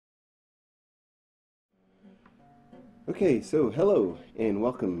Okay, so hello and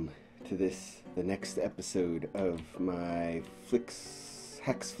welcome to the next episode of my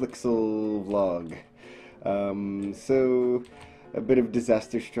HaxeFlixel vlog. So a bit of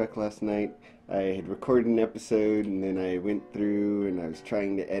disaster struck last night. I had recorded an episode and then I went through and I was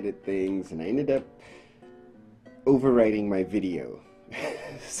trying to edit things and I ended up overwriting my video.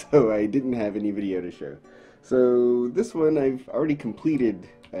 So I didn't have any video to show. So this one I've already completed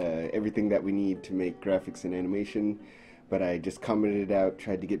everything that we need to make graphics and animation, but I just commented out,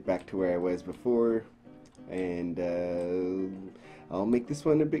 tried to get back to where I was before, and I'll make this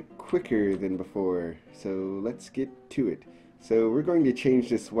one a bit quicker than before. So let's get to it. So we're going to change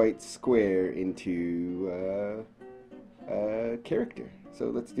this white square into a character.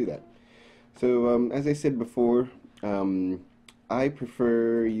 So let's do that. So as I said before, I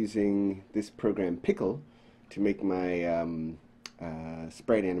prefer using this program Pickle to make my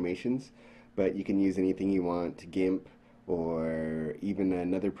sprite animations, but you can use anything you want, GIMP, or even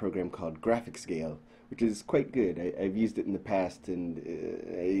another program called GraphicsScale, which is quite good. I've used it in the past, and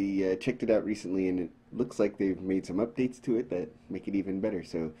I checked it out recently, and it looks like they've made some updates to it that make it even better,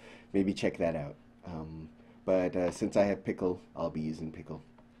 so maybe check that out. But since I have Pickle, I'll be using Pickle.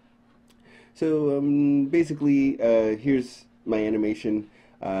 So basically, here's my animation.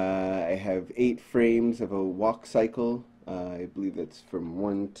 I have 8 frames of a walk cycle. I believe that's from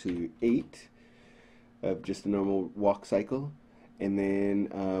 1 to 8 of just a normal walk cycle. And then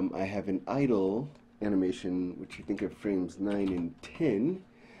I have an idle animation, which I think are frames 9 and 10.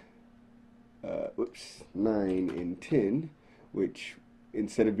 9 and 10, which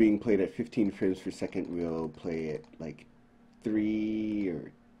instead of being played at 15 frames per second, we'll play at like 3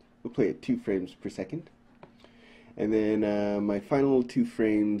 or we'll play at 2 frames per second. And then my final 2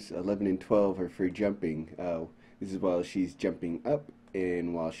 frames, 11 and 12, are for jumping. This is while she's jumping up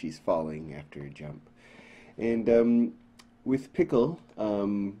and while she's falling after a jump. And with Pickle,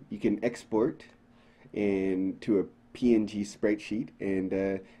 you can export into a PNG sprite sheet. And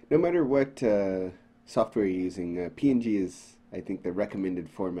no matter what software you're using, PNG is, I think, the recommended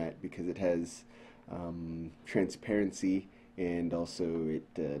format because it has transparency, and also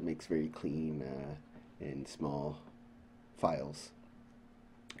it makes very clean and small files.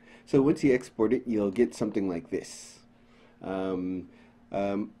 So once you export it, you'll get something like this. My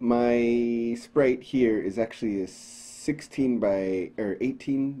sprite here is actually a 16 by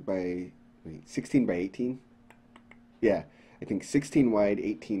 18 by 18. Yeah, I think 16 wide,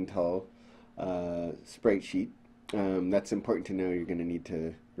 18 tall sprite sheet. That's important to know. You're going to need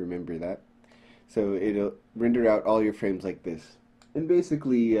to remember that. So it'll render out all your frames like this. And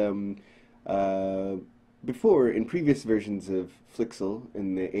basically, before, in previous versions of Flixel,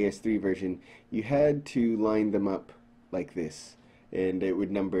 in the AS3 version, you had to line them up like this. And it would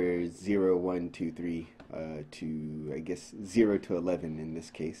number 0, 1, 2, 3 to, I guess, 0 to 11 in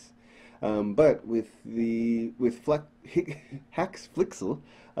this case. But with HaxeFlixel,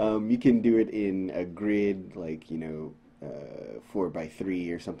 you can do it in a grid, like, 4 by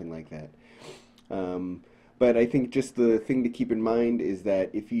 3 or something like that. But I think just the thing to keep in mind is that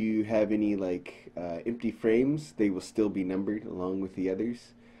if you have any empty frames, they will still be numbered along with the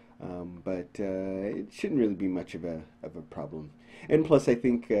others. But it shouldn't really be much of a problem. And plus, I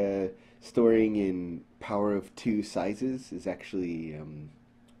think storing in power of 2 sizes is actually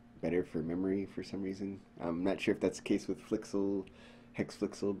better for memory for some reason. I'm not sure if that's the case with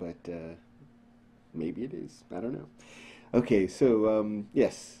HaxeFlixel, but maybe it is. I don't know. Okay, so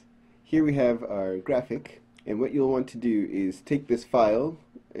yes. Here we have our graphic, and what you'll want to do is take this file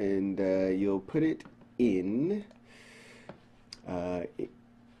and you'll put it in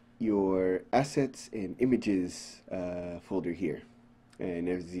your assets and images folder here. And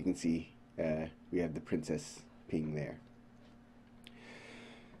as you can see, we have the princess ping there.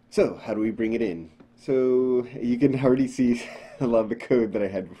 So how do we bring it in? So you can already see a lot of the code that I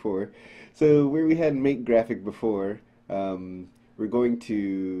had before. So where we had make graphic before, we're going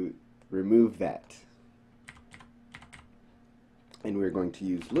to remove that, and we're going to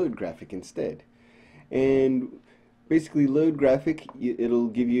use load graphic instead. And basically load graphic, it'll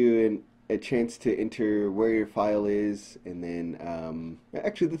give you a chance to enter where your file is, and then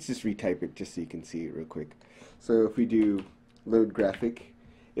actually let's just retype it just so you can see it real quick. So if we do load graphic,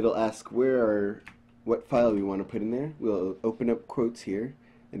 it'll ask what file we want to put in there. We'll open up quotes here,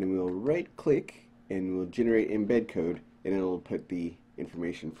 and then we'll right click and we'll generate embed code, and it'll put the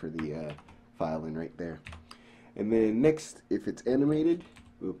information for the file in right there. And then next, if it's animated,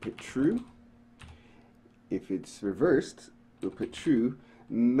 we'll put true. If it's reversed, we'll put true.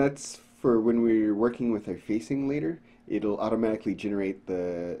 And that's for when we're working with our facing later. it'll automatically generate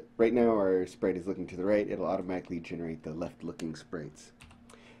right now our sprite is looking to the right, it'll automatically generate the left looking sprites.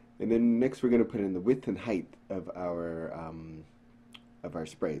 And then next we're going to put in the width and height of our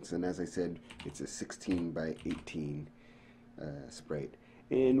sprites, and as I said, it's a 16 by 18 sprite.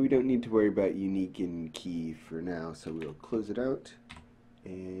 And we don't need to worry about unique and key for now, so we'll close it out,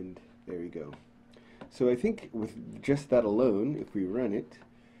 and there we go. So I think with just that alone, if we run it,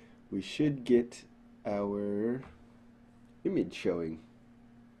 we should get our image showing.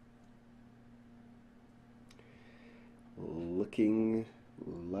 Looking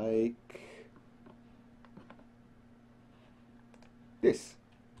like this.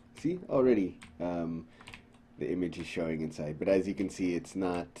 See, already the image is showing inside, but as you can see, it's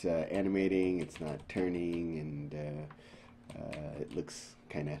not animating, it's not turning, and it looks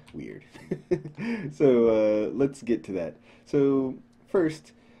kind of weird. So let's get to that. So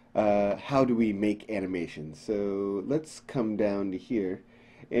first, how do we make animations? So let's come down to here,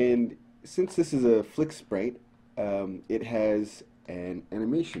 and since this is a Flix sprite, it has an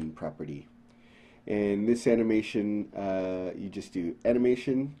animation property. And this animation, you just do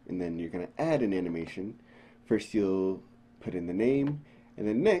animation, and then you're going to add an animation. First you'll put in the name, and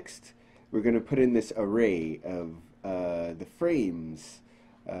then next we're going to put in this array of the frames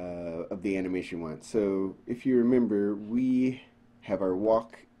of the animation we want. So if you remember, we have our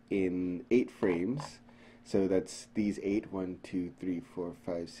walk in 8 frames, so that's these 8, 1, 2, 3, 4,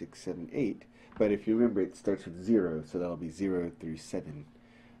 5, 6, 7, 8. But if you remember, it starts with 0, so that'll be 0 through 7.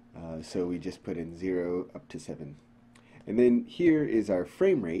 So we just put in 0 up to 7. And then here is our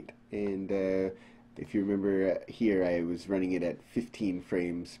frame rate, and if you remember here I was running it at 15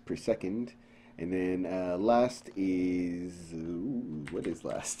 frames per second. And then last is, what is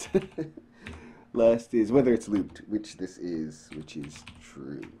last? Last is whether it's looped, which this is, which is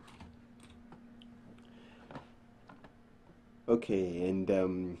true. Okay,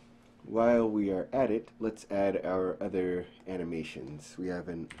 and while we are at it, let's add our other animations. We have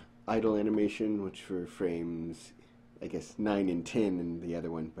an idle animation, which for frames, I guess 9 and 10 in the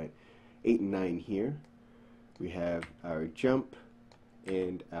other one, but 8 and 9 here. We have our jump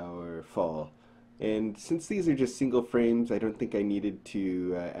and our fall. And since these are just single frames, I don't think I needed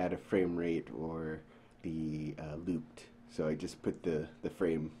to add a frame rate or the looped. So I just put the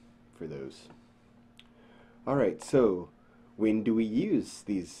frame for those. Alright, so when do we use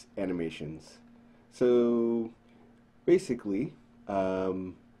these animations? So basically,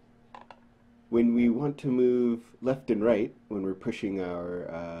 when we want to move left and right, when we're pushing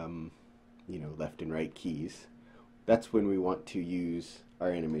our left and right keys, that's when we want to use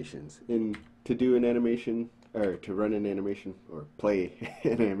our animations. And to do an animation, or to run an animation, or play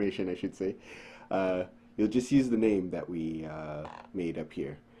an animation I should say, you'll just use the name that we made up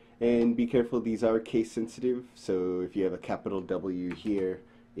here. And be careful, these are case sensitive, so if you have a capital W here,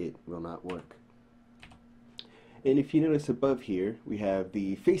 it will not work. And if you notice above here, we have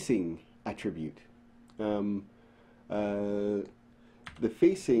the facing attribute. The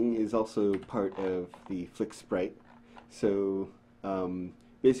facing is also part of the Flix sprite, so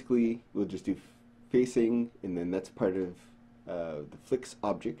basically we'll just do facing, and then that's part of the Flix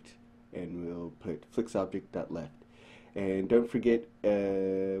object, and we'll put flixObject.left. And don't forget,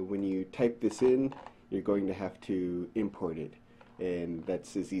 when you type this in, you're going to have to import it, and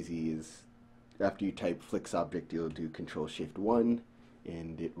that's as easy as after you type flixObject, you'll do Control-Shift-1,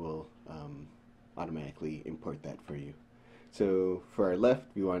 and it will automatically import that for you. So for our left,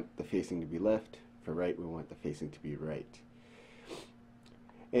 we want the facing to be left. For right, we want the facing to be right.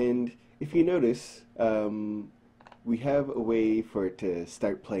 And if you notice, we have a way for it to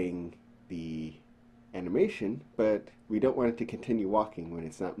start playing the animation, but we don't want it to continue walking when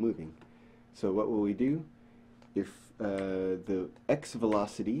it's not moving. So what will we do? If the x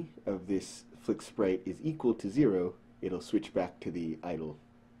velocity of this Flix sprite is equal to 0, it'll switch back to the idle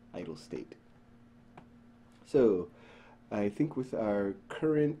state. So I think with our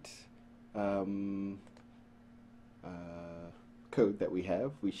current code that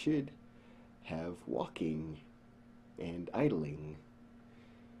we should have walking and idling.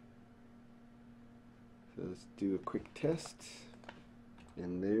 So let's do a quick test,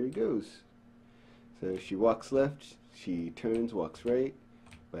 and there it goes. So she walks left, she turns, walks right,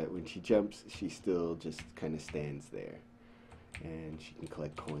 but when she jumps, she still just kind of stands there. And she can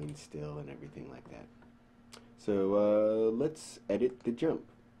collect coins still and everything like that. So let's edit the jump.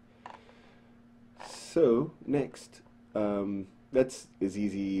 So next, that's as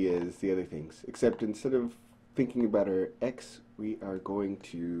easy as the other things, except instead of thinking about our x, we are going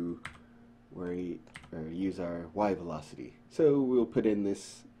to use our y velocity. So we'll put in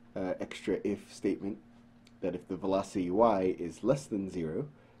this extra if statement, that if the velocity y is less than 0,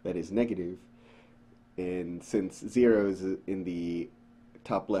 that is negative, and since 0 is in the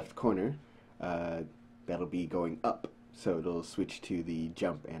top left corner, that'll be going up, so it'll switch to the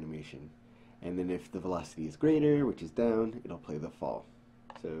jump animation. And then if the velocity is greater, which is down, it'll play the fall.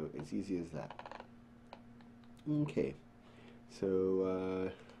 So as easy as that. Okay,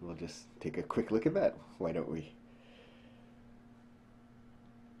 so we'll just take a quick look at that. Why don't we?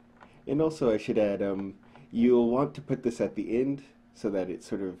 And also I should add, you'll want to put this at the end so that it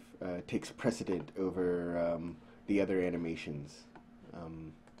sort of takes precedent over the other animations.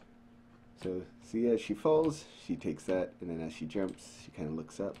 So see, as she falls, she takes that, and then as she jumps, she kind of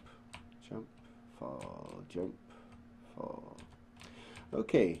looks up. Jump, fall, jump, fall.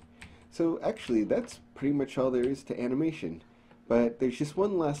 Okay, so actually that's pretty much all there is to animation. But there's just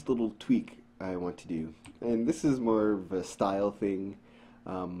one last little tweak I want to do. And this is more of a style thing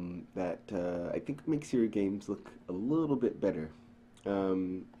that I think makes your games look a little bit better.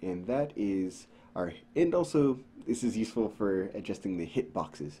 And that is and also this is useful for adjusting the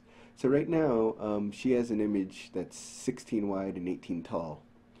hitboxes. So right now she has an image that's 16 wide and 18 tall.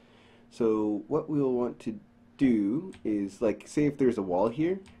 So what we'll want to do is, like, say if there's a wall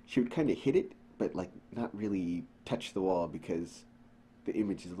here, she would kind of hit it, but like not really touch the wall because the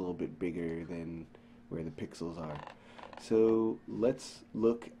image is a little bit bigger than where the pixels are. So let's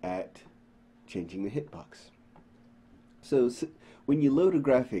look at changing the hitbox. So when you load a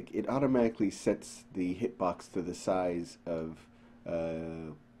graphic, it automatically sets the hitbox to the size of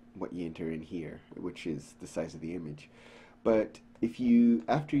what you enter in here, which is the size of the image. But if you,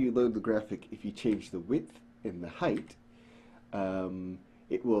 after you load the graphic, if you change the width and the height,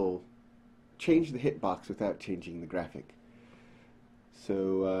 it will change the hitbox without changing the graphic.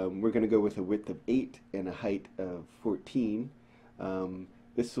 So we're going to go with a width of 8 and a height of 14.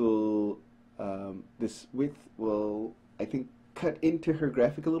 This width will, I think, cut into her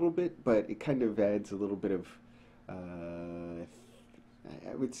graphic a little bit, but it kind of adds a little bit of, I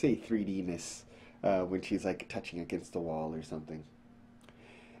would say, 3D-ness when she's like touching against the wall or something.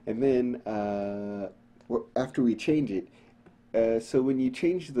 And then after we change it, so when you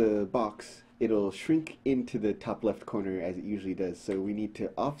change the box, it'll shrink into the top left corner as it usually does. So we need to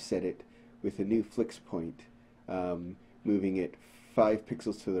offset it with a new flix point, moving it 5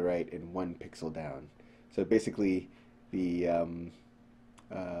 pixels to the right and 1 pixel down. So basically,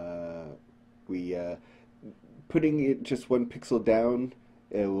 putting it just 1 pixel down,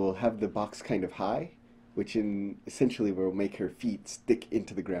 it will have the box kind of high, which essentially will make her feet stick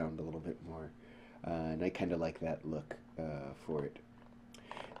into the ground a little bit more. And I kind of like that look for it.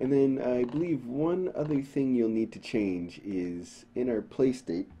 And then I believe one other thing you'll need to change is in our play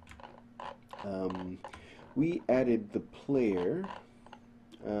state, we added the player.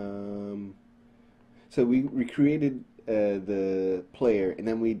 So we recreated the player, and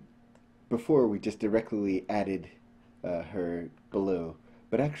then before we just directly added her below.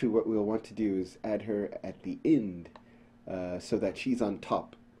 But actually what we'll want to do is add her at the end so that she's on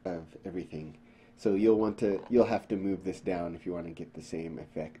top of everything. So you'll have to move this down if you want to get the same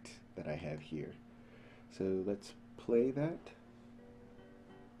effect that I have here. So let's play that.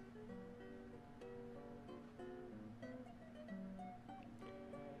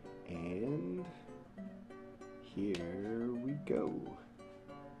 And here we go.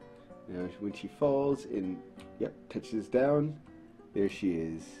 Now when she falls and, yep, touches down, there she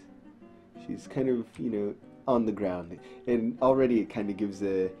is. She's kind of, on the ground. And already it kind of gives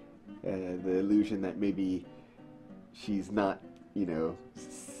the illusion that maybe she's not,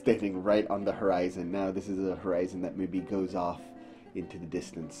 standing right on the horizon. Now this is a horizon that maybe goes off into the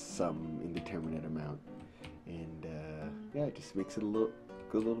distance some indeterminate amount. And yeah, it just makes it look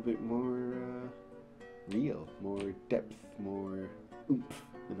a little bit more real, more depth, more oomph,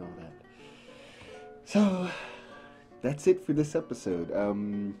 and all that. So that's it for this episode.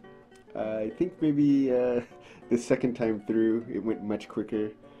 I think maybe the second time through it went much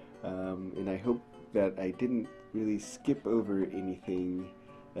quicker, and I hope that I didn't really skip over anything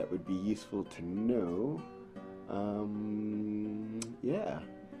that would be useful to know. Yeah,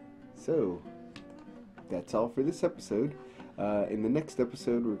 so that's all for this episode. In the next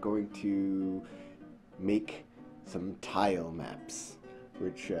episode, we're going to make some tile maps,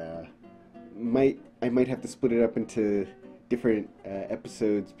 which I might have to split it up into different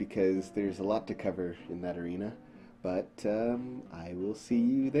episodes because there's a lot to cover in that arena. But I will see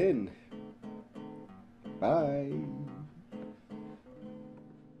you then. Bye.